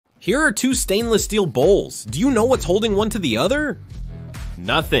Here are two stainless steel bowls. Do you know what's holding one to the other?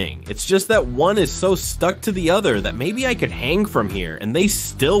 Nothing. It's just that one is so stuck to the other that maybe I could hang from here and they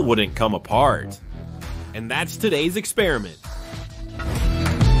still wouldn't come apart. And that's today's experiment.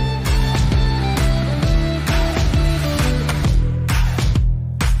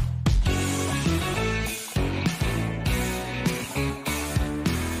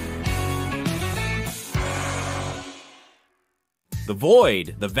 The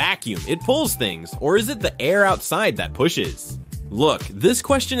void, the vacuum, it pulls things, or is it the air outside that pushes? Look, this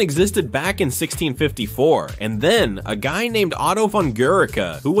question existed back in 1654, and then a guy named Otto von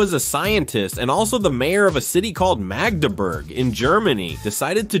Guericke, who was a scientist and also the mayor of a city called Magdeburg in Germany,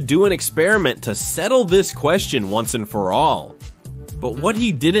 decided to do an experiment to settle this question once and for all. But what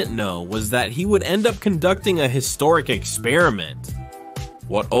he didn't know was that he would end up conducting a historic experiment.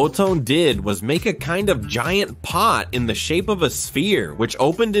 What Otto did was make a kind of giant pot in the shape of a sphere, which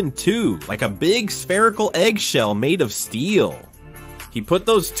opened in two, like a big spherical eggshell made of steel. He put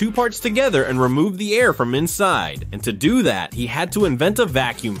those two parts together and removed the air from inside, and to do that, he had to invent a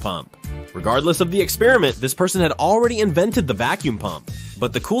vacuum pump. Regardless of the experiment, this person had already invented the vacuum pump.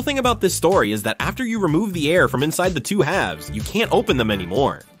 But the cool thing about this story is that after you remove the air from inside the two halves, you can't open them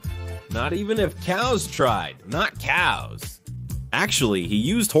anymore. Not even if cows tried, not cows. Actually, he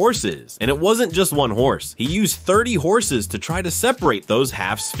used horses, and it wasn't just one horse. He used 30 horses to try to separate those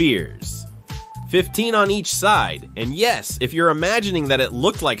half spheres. 15 on each side, and yes, if you're imagining that it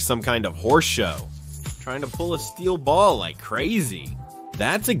looked like some kind of horse show, trying to pull a steel ball like crazy.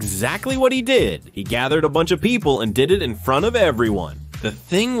 That's exactly what he did. He gathered a bunch of people and did it in front of everyone. The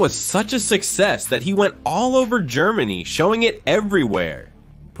thing was such a success that he went all over Germany, showing it everywhere,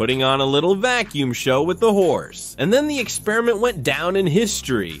 putting on a little vacuum show with the horse. And then the experiment went down in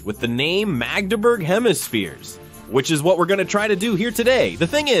history with the name Magdeburg Hemispheres, which is what we're gonna try to do here today. The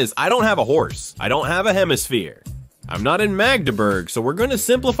thing is, I don't have a horse. I don't have a hemisphere. I'm not in Magdeburg, so we're gonna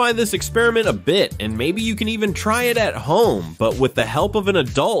simplify this experiment a bit, and maybe you can even try it at home, but with the help of an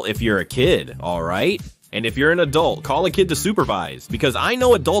adult if you're a kid, alright? And if you're an adult, call a kid to supervise, because I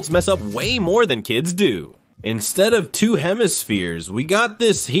know adults mess up way more than kids do. Instead of two hemispheres, we got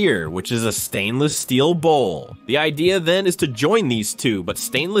this here, which is a stainless steel bowl. The idea then is to join these two, but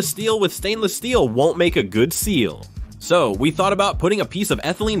stainless steel with stainless steel won't make a good seal. So we thought about putting a piece of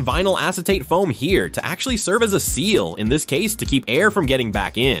ethylene vinyl acetate foam here to actually serve as a seal, in this case to keep air from getting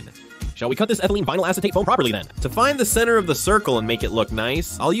back in. Shall we cut this ethylene vinyl acetate foam properly then? To find the center of the circle and make it look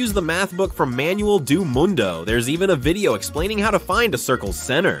nice, I'll use the math book from Manual do Mundo. There's even a video explaining how to find a circle's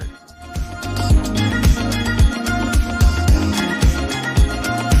center.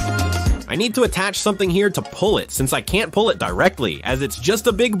 I need to attach something here to pull it, since I can't pull it directly, as it's just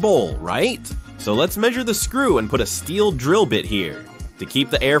a big bowl, right? So let's measure the screw and put a steel drill bit here. To keep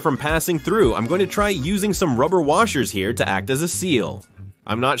the air from passing through, I'm going to try using some rubber washers here to act as a seal.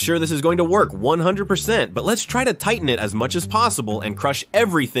 I'm not sure this is going to work 100%, but let's try to tighten it as much as possible and crush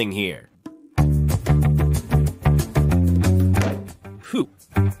everything here. Whew.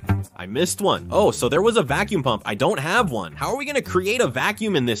 I missed one. Oh, so there was a vacuum pump. I don't have one. How are we gonna create a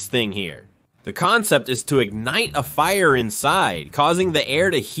vacuum in this thing here? The concept is to ignite a fire inside, causing the air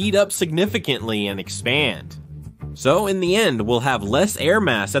to heat up significantly and expand. So in the end, we'll have less air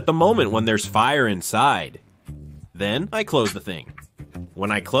mass at the moment when there's fire inside. Then I close the thing. When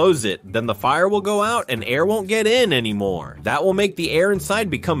I close it, then the fire will go out and air won't get in anymore. That will make the air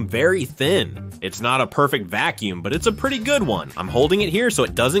inside become very thin. It's not a perfect vacuum, but it's a pretty good one. I'm holding it here so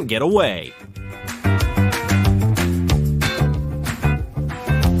it doesn't get away.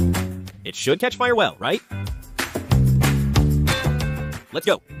 It should catch fire well, right? Let's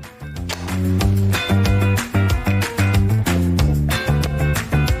go.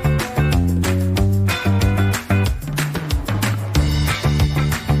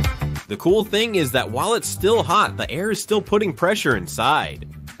 The cool thing is that while it's still hot, the air is still putting pressure inside.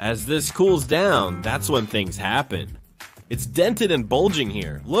 As this cools down, that's when things happen. It's dented and bulging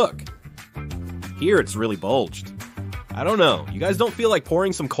here, look. Here it's really bulged. I don't know, you guys don't feel like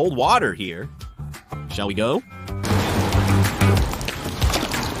pouring some cold water here. Shall we go?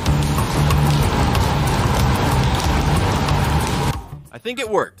 I think it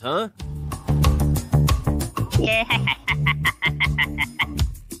worked, huh?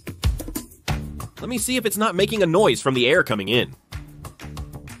 Let me see if it's not making a noise from the air coming in.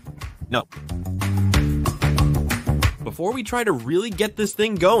 No. Before we try to really get this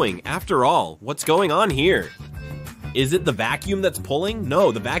thing going, after all, what's going on here? Is it the vacuum that's pulling?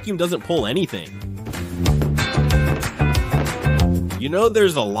 No, the vacuum doesn't pull anything. You know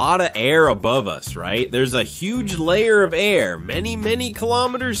there's a lot of air above us, right? There's a huge layer of air, many, many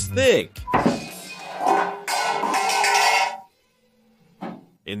kilometers thick.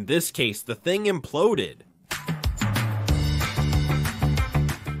 In this case, the thing imploded.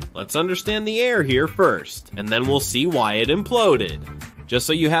 Let's understand the air here first, and then we'll see why it imploded. Just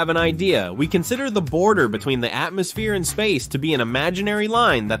so you have an idea, we consider the border between the atmosphere and space to be an imaginary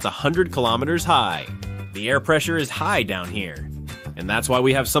line that's 100 kilometers high. The air pressure is high down here, and that's why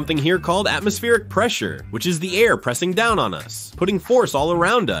we have something here called atmospheric pressure, which is the air pressing down on us, putting force all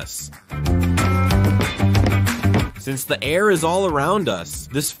around us. Since the air is all around us,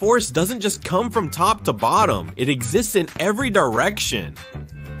 this force doesn't just come from top to bottom, it exists in every direction.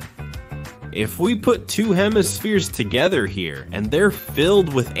 If we put two hemispheres together here, and they're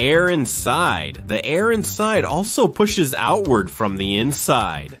filled with air inside, the air inside also pushes outward from the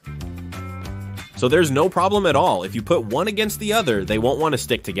inside. So there's no problem at all. If you put one against the other, they won't want to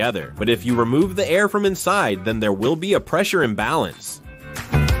stick together. But if you remove the air from inside, then there will be a pressure imbalance.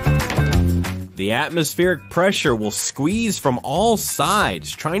 The atmospheric pressure will squeeze from all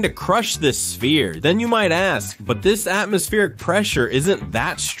sides, trying to crush this sphere. Then you might ask, but this atmospheric pressure isn't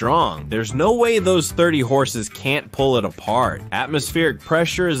that strong. There's no way those 30 horses can't pull it apart. Atmospheric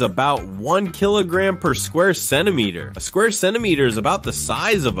pressure is about 1 kilogram per square centimeter. A square centimeter is about the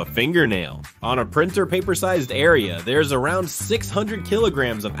size of a fingernail. On a printer paper-sized area, there's around 600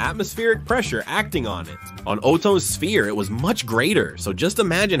 kilograms of atmospheric pressure acting on it. On Otto's sphere, it was much greater, so just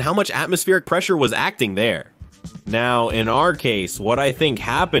imagine how much atmospheric pressure was acting there. Now, in our case, what I think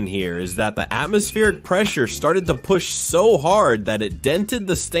happened here is that the atmospheric pressure started to push so hard that it dented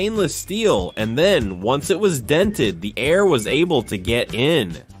the stainless steel, and then, once it was dented, the air was able to get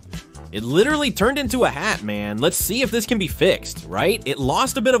in. It literally turned into a hat, man. Let's see if this can be fixed, right? It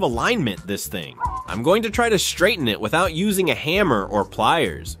lost a bit of alignment, this thing. I'm going to try to straighten it without using a hammer or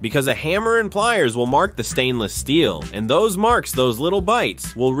pliers, because a hammer and pliers will mark the stainless steel, and those marks, those little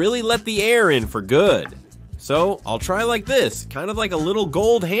bites, will really let the air in for good. So I'll try like this, kind of like a little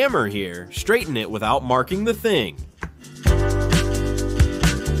gold hammer here, straighten it without marking the thing.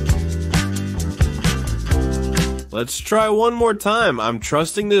 Let's try one more time. I'm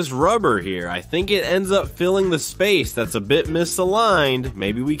trusting this rubber here. I think it ends up filling the space that's a bit misaligned.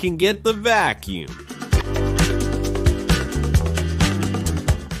 Maybe we can get the vacuum.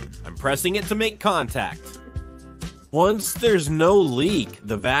 I'm pressing it to make contact. Once there's no leak,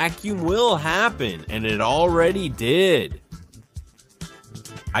 the vacuum will happen, and it already did.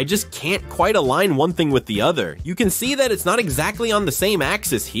 I just can't quite align one thing with the other. You can see that it's not exactly on the same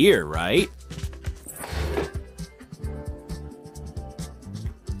axis here, right?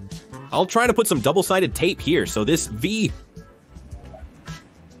 I'll try to put some double-sided tape here so this V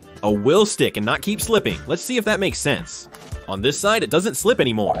will stick and not keep slipping. Let's see if that makes sense. On this side, it doesn't slip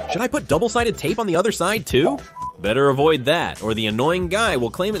anymore. Should I put double-sided tape on the other side too? Better avoid that, or the annoying guy will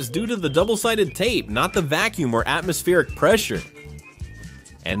claim it's due to the double-sided tape, not the vacuum or atmospheric pressure.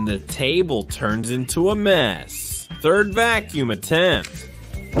 And the table turns into a mess. Third vacuum attempt.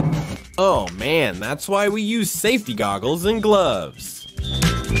 Oh man, that's why we use safety goggles and gloves.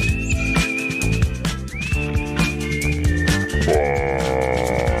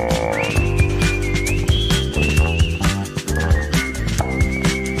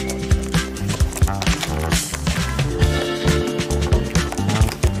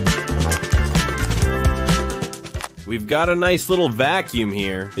 We've got a nice little vacuum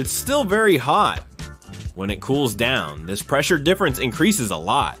here. It's still very hot. When it cools down, this pressure difference increases a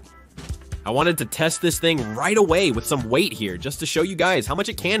lot. I wanted to test this thing right away with some weight here just to show you guys how much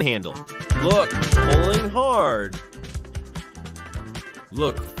it can handle. Look, pulling hard.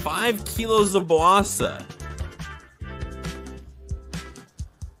 Look, 5 kilos of boassa.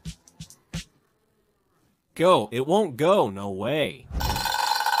 Go, it won't go, no way.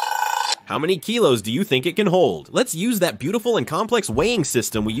 How many kilos do you think it can hold? Let's use that beautiful and complex weighing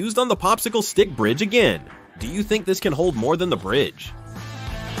system we used on the popsicle stick bridge again. Do you think this can hold more than the bridge?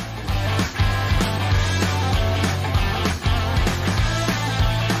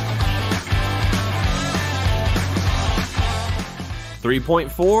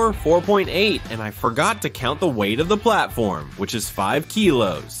 .4, 4.8, and I forgot to count the weight of the platform, which is 5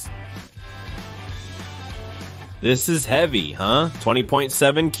 kilos. This is heavy, huh?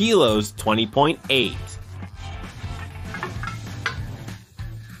 20.7 kilos, 20.8.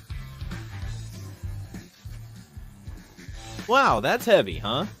 Wow, that's heavy,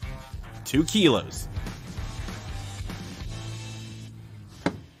 huh? 2 kilos.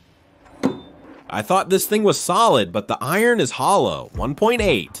 I thought this thing was solid, but the iron is hollow.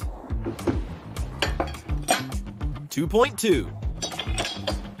 1.8. 2.2.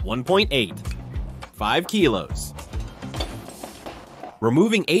 1.8. 5 kilos.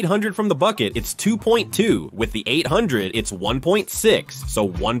 Removing 800 from the bucket, it's 2.2. With the 800, it's 1.6, so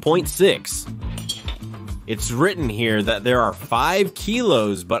 1.6. It's written here that there are 5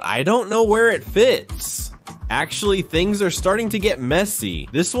 kilos, but I don't know where it fits. Actually, things are starting to get messy.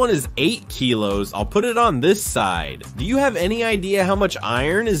 This one is 8 kilos. I'll put it on this side. Do you have any idea how much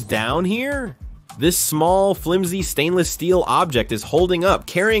iron is down here? This small, flimsy stainless steel object is holding up,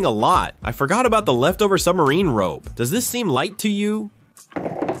 carrying a lot. I forgot about the leftover submarine rope. Does this seem light to you?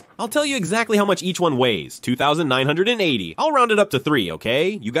 I'll tell you exactly how much each one weighs. 2,980. I'll round it up to 3, okay?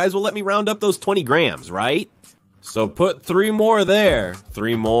 You guys will let me round up those 20 grams, right? So put 3 more there.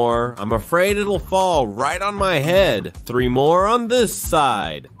 3 more. I'm afraid it'll fall right on my head. 3 more on this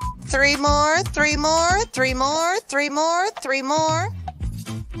side. 3 more, 3 more, 3 more, 3 more, 3 more.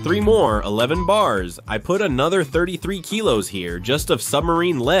 3 more, 11 bars. I put another 33 kilos here, just of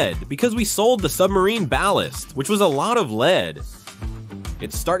submarine lead, because we sold the submarine ballast, which was a lot of lead.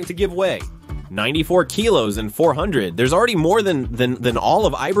 It's starting to give way. 94 kilos and 400. There's already more than all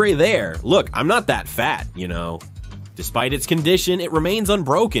of Ibre there. Look, I'm not that fat, you know. Despite its condition, it remains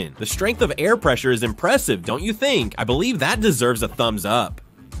unbroken. The strength of air pressure is impressive, don't you think? I believe that deserves a thumbs up.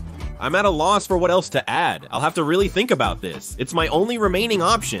 I'm at a loss for what else to add. I'll have to really think about this. It's my only remaining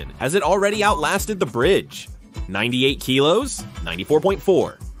option. Has it already outlasted the bridge? 98 kilos?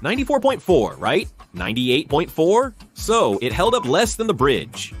 94.4. 94.4, right? 98.4? So, it held up less than the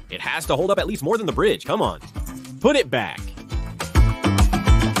bridge. It has to hold up at least more than the bridge, come on. Put it back.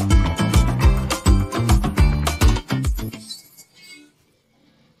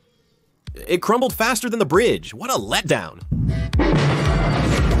 It crumbled faster than the bridge. What a letdown.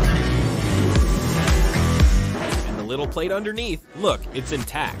 And the little plate underneath, look, it's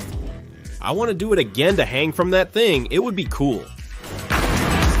intact. I want to do it again to hang from that thing. It would be cool.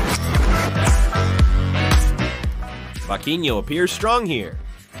 Vaquinho appears strong here.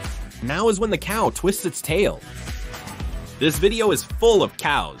 Now is when the cow twists its tail. This video is full of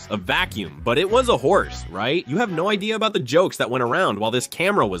cows, a vacuum, but it was a horse, right? You have no idea about the jokes that went around while this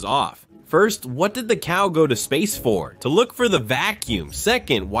camera was off. First, what did the cow go to space for? To look for the vacuum.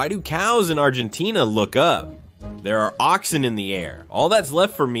 Second, why do cows in Argentina look up? There are oxen in the air. All that's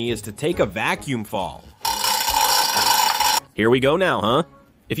left for me is to take a vacuum fall. Here we go now, huh?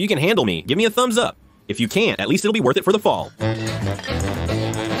 If you can handle me, give me a thumbs up. If you can't, at least it'll be worth it for the fall.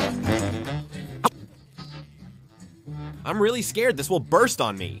 I'm really scared this will burst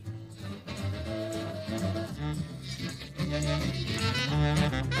on me.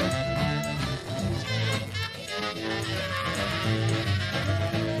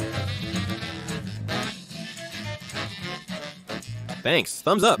 Thanks.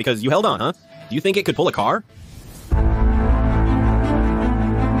 Thumbs up because you held on, huh? Do you think it could pull a car?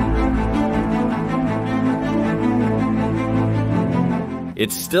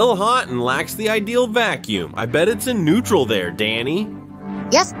 It's still hot and lacks the ideal vacuum. I bet it's in neutral there, Danny.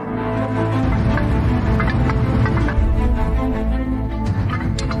 Yes.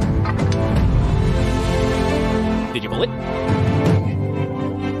 Did you pull it?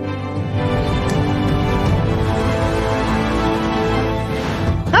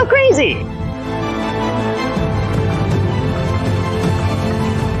 How crazy!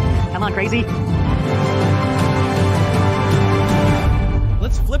 Come on, crazy.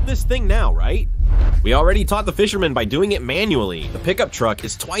 Let's flip this thing now, right? We already taught the fishermen by doing it manually. The pickup truck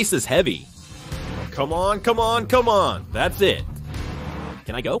is twice as heavy. Come on, come on, come on. That's it.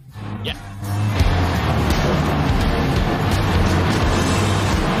 Can I go? Yeah.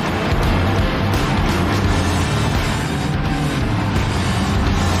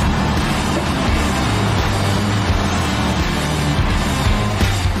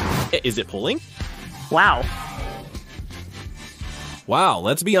 Is it pulling? Wow. Wow,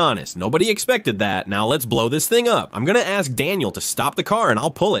 let's be honest. Nobody expected that. Now let's blow this thing up. I'm gonna ask Daniel to stop the car and I'll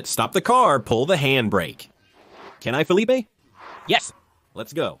pull it. Stop the car, pull the handbrake. Can I, Felipe? Yes.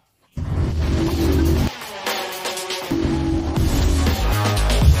 Let's go.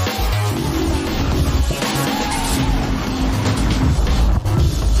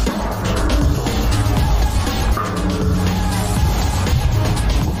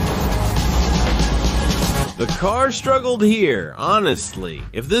 The car struggled here, honestly.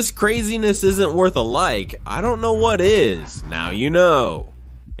 If this craziness isn't worth a like, I don't know what is. Now you know.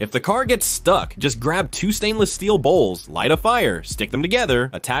 If the car gets stuck, just grab 2 stainless steel bowls, light a fire, stick them together,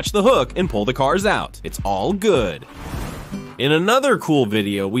 attach the hook, and pull the cars out. It's all good. In another cool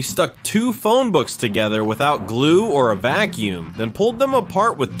video, we stuck 2 phone books together without glue or a vacuum, then pulled them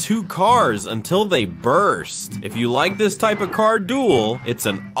apart with 2 cars until they burst. If you like this type of car duel, it's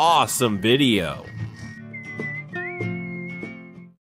an awesome video.